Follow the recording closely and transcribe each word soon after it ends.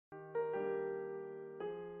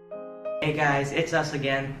Hey guys, it's us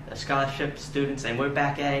again, the scholarship students, and we're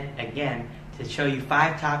back at it again to show you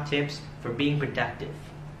 5 top tips for being productive.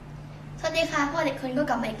 สวัสดีค่ะพวกเด็กคนก็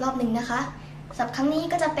กลับมาอีกรอบหนึ่งนะคะสำหรับครั้งนี้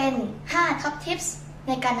ก็จะเป็น5 top tips ใ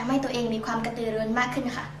นการทำให้ตัวเองมีความกระตือรือร้นมากขึ้น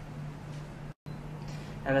ค่ะ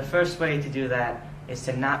And the first way to do that is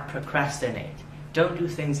to not procrastinate. Don't do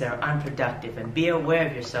things that are unproductive and be aware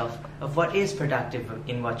of yourself of what is productive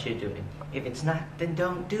in what you're doing. If it's not, then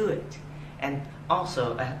don't do it. And also,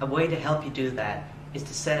 a way to help you do that is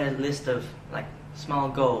to set a list of small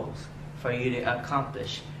goals for you to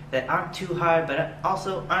accomplish that aren't too hard but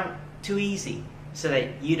also aren't too easy so that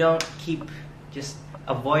you don't keep just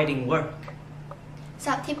avoiding work. สำ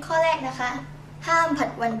หรับทิปข้อแรกนะคะห้ามผัด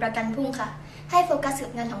วันประกันพรุ่งค่ะให้โฟกัสกั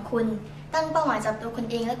บงานของคุณตั้งเป้าหมายจับตัวคุณ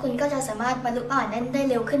เองและคุณก็จะสามารถบรรลุเป้าหมายนั้นได้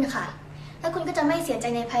เร็วขึ้นค่ะและคุณก็จะไม่เสียใจ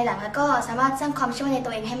ในภายหลังแล้วก็สามารถสร้างความเชื่อมั่นในตั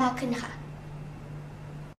วเองให้มากขึ้นค่ะ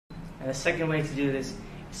And the second way to do this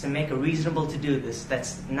is to make a reasonable to-do list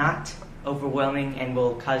that's not overwhelming and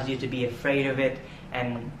will cause you to be afraid of it and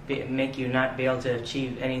make you not be able to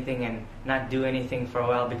achieve anything and not do anything for a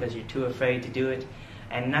while because you're too afraid to do it,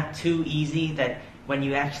 and not too easy that when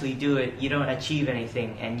you actually do it you don't achieve anything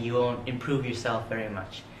and you won't improve yourself very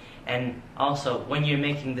much. And also when you're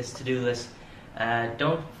making this to-do list,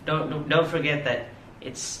 don't forget that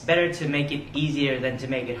it's better to make it easier than to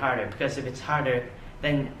make it harder, because if it's harder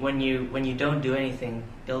then when you don't do anything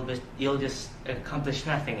you'll just accomplish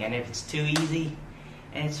nothing, and if it's too easy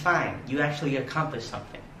and it's fine, you actually accomplish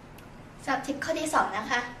something. สำหรับทิปข้อที่2นะ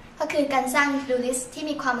คะก็คือการสร้าง to-do list ที่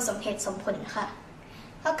มีความสมเหตุสมผลค่ะ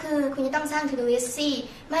ก็คือคุณจะต้องสร้าง to-do list ที่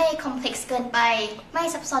ไม่คอมเพล็กซ์เกินไปไม่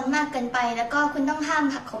ซับซ้อนมากเกินไปแล้วก็คุณต้องห้าม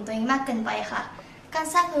หักของตัวเองมากเกินไปค่ะการ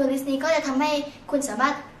สร้าง to-do list นี้ก็จะทำให้คุณสามา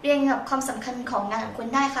รถเรียงกับความสำคัญของงานของคุณ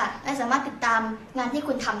ได้ค่ะและสามารถติดตามงานที่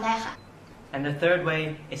คุณทำได้ค่ะAnd the third way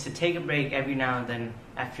is to take a break every now and then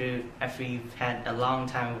after you've had a long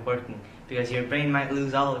time of working, because your brain might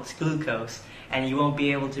lose all its glucose and you won't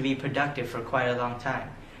be able to be productive for quite a long time.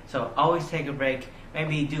 So always take a break,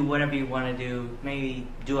 maybe do whatever you want to do, maybe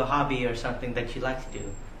do a hobby or something that you like to do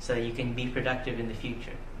so that you can be productive in the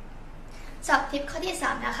future. สำหรับทิปข้อที่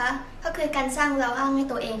3นะคะก็คือการสร้างเวลาว่างให้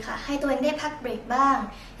ตัวเองค่ะให้ตัวเองได้พักเบรกบ้าง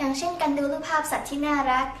อย่างเช่นการดูรูปภาพสัตว์ที่น่า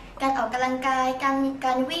รักการออกกำลังกายก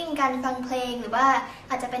ารวิ่งการฟังเพลงหรือว่า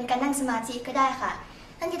อาจจะเป็นการนั่งสมาธิก็ได้ค่ะ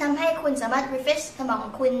นั่นจะทำให้คุณสามารถ refresh สมองข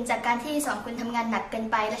องคุณจากการที่คุณทำงานหนักเกิน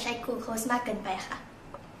ไปและใช้ glucose มากเกินไปค่ะ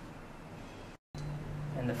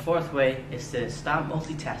And the fourth way is to stop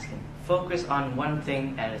multitasking. Focus on one thing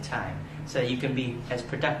at a time so that you can be as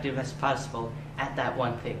productive as possible at that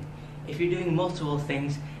one thing. If you're doing multiple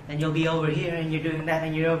things, then you'll be over here and you're doing that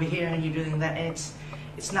and you're over here and you're doing that, and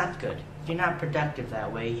it's not good. You're not productive that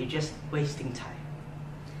way. You're just wasting time.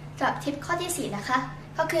 สำหรับทิปข้อที่4นะคะ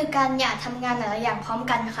ก็คือการอย่าทำงานหลายอย่างพร้อม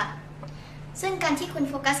กันค่ะซึ่งการที่คุณ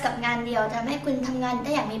โฟกัสกับงานเดียวจะทำให้คุณทำงานไ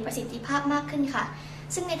ด้อย่างมีประสิทธิภาพมากขึ้นค่ะ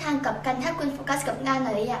ซึ่งในทางกลับกันถ้าคุณโฟกัสกับงานหล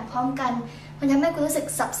ายอย่างพร้อมกันมันทำให้คุณรู้สึก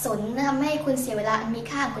สับสนและทำให้คุณเสียเวลาอันมี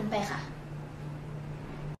ค่าของคุณไปค่ะ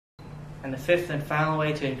And the fifth and final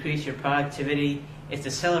way to increase your productivity is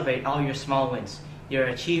to celebrate all your small wins, your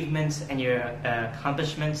achievements and your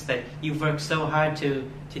accomplishments that you've worked so hard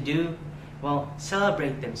to do. Well,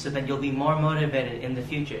 celebrate them so that you'll be more motivated in the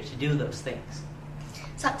future to do those things.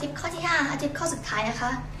 สำหรับทิปข้อที่5ทิปข้อสุดท้ายนะค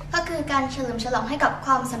ะก็คือการเฉลิมฉลองให้กับค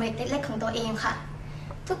วามสำเร็จเล็กๆของตัวเองค่ะ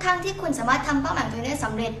ทุกครั้งที่คุณสามารถทำเป้าหมายตัวเองได้ส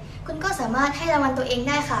ำเร็จคุณก็สามารถให้รางวัลตัวเอง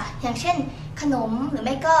ได้ค่ะอย่างเช่นขนมหรือไ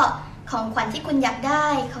ม่ก็ของขวัญที่คุณอยากได้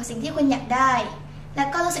ของสิ่งที่คุณอยากได้และ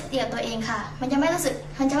ก็รู้สึกดีกับตัวเองค่ะมันจะ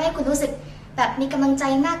ให้คุณรู้สึกแบบมีกำลังใจ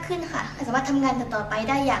มากขึ้นค่ะสามารถทำงานต่อไป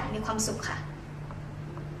ได้อย่างมีความสุขค่ะ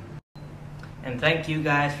And thank you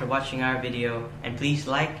guys for watching our video, and please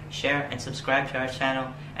like, share and subscribe to our channel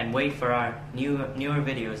and wait for our newer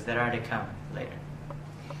videos that are to come later.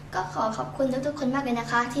 ก็ขอบคุณทุกคนมากเลยนะ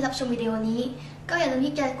คะที่รับชมวิดีโอนี้ก็อย่าลืม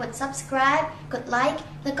ที่จะกด subscribe กด like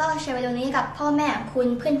แล้วก็แชร์วิดีโอนี้กับพ่อแม่ของคุณ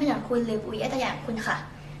เพื่อนของคุณหรือปู่ย่าตายายของคุณค่ะ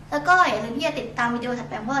แล้วก็อย่าลืมที่จะติดตามวิดีโอถัด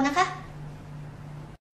ไปของเรานะคะ